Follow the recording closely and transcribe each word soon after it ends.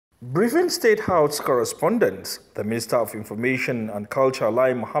Briefing State House correspondents, the Minister of Information and Culture,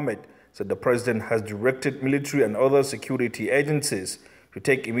 Lai Muhammed, said the President has directed military and other security agencies to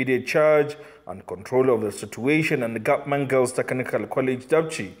take immediate charge and control of the situation at the Government Girls Technical College,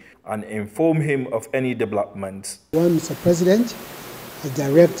 Dapchi, and inform him of any developments. Mr. President has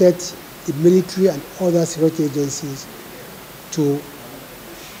directed the military and other security agencies to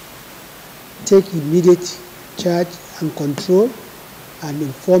take immediate charge and control and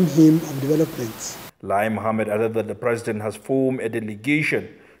inform him of developments. Lai Muhammed added that the President has formed a delegation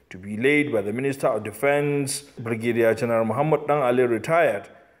to be led by the Minister of Defense, Brigadier General Muhammad Dan Ali, retired,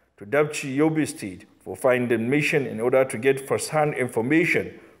 to Dapchi, Yobe State for finding mission in order to get first-hand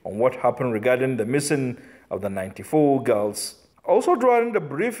information on what happened regarding the missing of the 94 girls. Also during the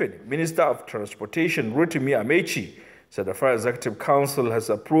briefing, Minister of Transportation, Rotimi Amechi, said the Federal Executive Council has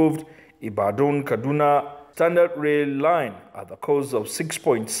approved Ibadan-Kaduna Standard Rail line at the cost of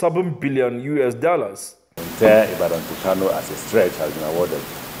 $6.7 billion. Entire Ibadan to Kano as a stretch has been awarded.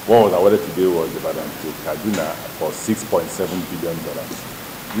 What was awarded today was Ibadan to Kaduna for $6.7 billion.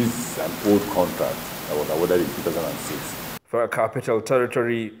 This is an old contract that was awarded in 2006. For Capital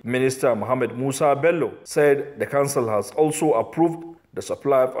Territory, Minister Mohammed Musa Bello said the council has also approved the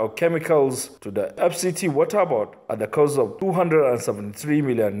supply of chemicals to the FCT Water Board at the cost of 273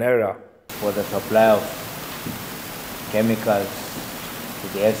 million naira. For the supply of chemicals to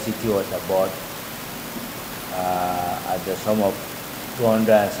the FCT Water Board at the sum of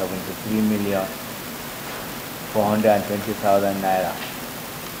 273,420,000 naira,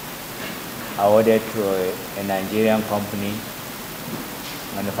 awarded to a Nigerian company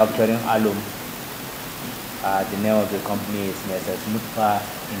manufacturing alum. The name of the company is Mutfa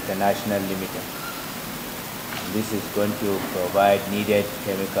International Limited. And this is going to provide needed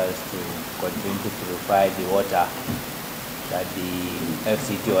chemicals to continue to purify the water that the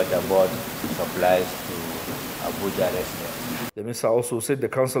FCT Water Board supplies to Abuja residents. The minister also said the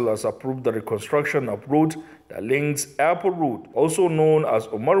council has approved the reconstruction of road that links Airport Road, also known as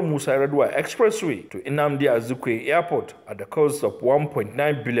Omar Musa Yar'Adua Expressway, to Nnamdi Azikiwe Airport at the cost of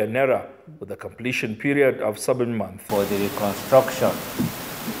 1.9 billion naira, with a completion period of 7 months. For the reconstruction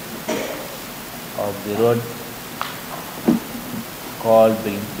of the road called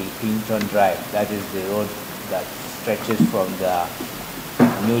Clinton Drive, that is the road that stretches from the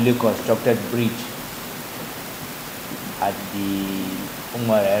newly constructed bridge at the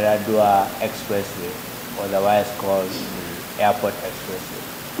Umar Yar'Adua Expressway, otherwise called the Airport Expressway.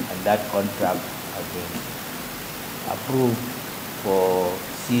 And that contract has been approved for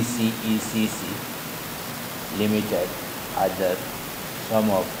CCECC Limited at the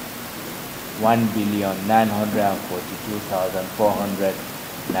sum of 1,942,400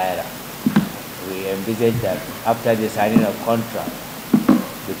 naira. We envisage that after the signing of contract,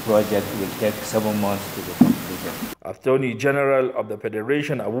 the project will take 7 months to be completed. Attorney General of the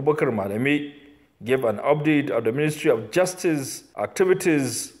Federation, Abubakar Malami, gave an update of the Ministry of Justice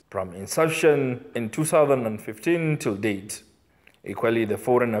activities from inception in 2015 till date. Equally, the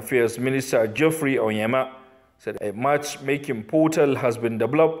Foreign Affairs Minister, Geoffrey Onyema, said a matchmaking portal has been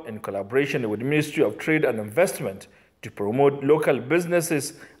developed in collaboration with the Ministry of Trade and Investment to promote local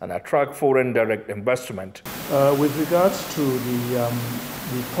businesses and attract foreign direct investment. With regards to the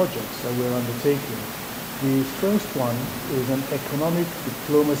projects that we're undertaking, the first one is an economic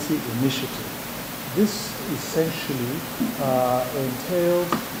diplomacy initiative. This essentially entails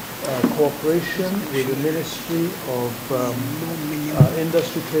cooperation with the Ministry of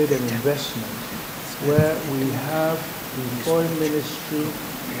Industry, Trade and Investment, where we have the Foreign Ministry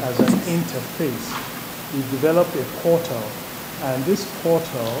as an interface. We developed a portal, and this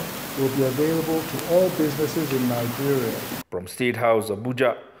portal will be available to all businesses in Nigeria. From State House,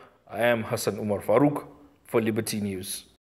 Abuja, I am Hassan Umar Farouk for Liberty News.